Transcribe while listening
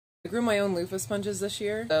grew my own loofah sponges this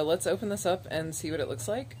year, so let's open this up and see what it looks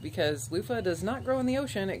like, because loofah does not grow in the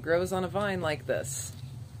ocean, it grows on a vine like this.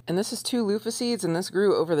 And this is 2 loofah seeds, and this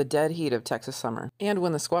grew over the dead heat of Texas summer. And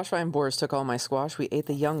when the squash vine borers took all my squash, we ate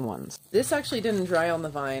the young ones. This actually didn't dry on the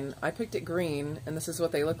vine. I picked it green, and this is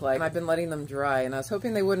what they look like. And I've been letting them dry, and I was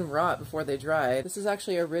hoping they wouldn't rot before they dried. This is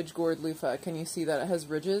actually a ridge gourd loofah. Can you see that it has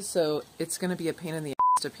ridges? So it's gonna be a pain in the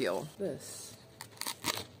ass to peel. This.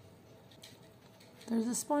 There's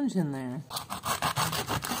a sponge in there.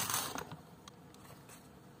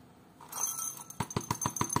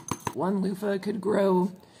 One loofah could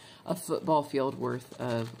grow a football field worth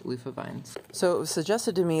of loofah vines. So it was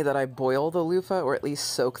suggested to me that I boil the loofah, or at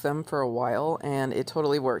least soak them for a while, and it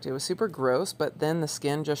totally worked. It was super gross, but then the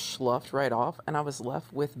skin just sloughed right off, and I was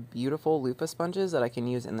left with beautiful loofah sponges that I can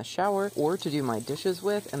use in the shower or to do my dishes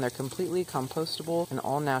with, and they're completely compostable and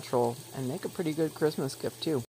all natural, and make a pretty good Christmas gift too.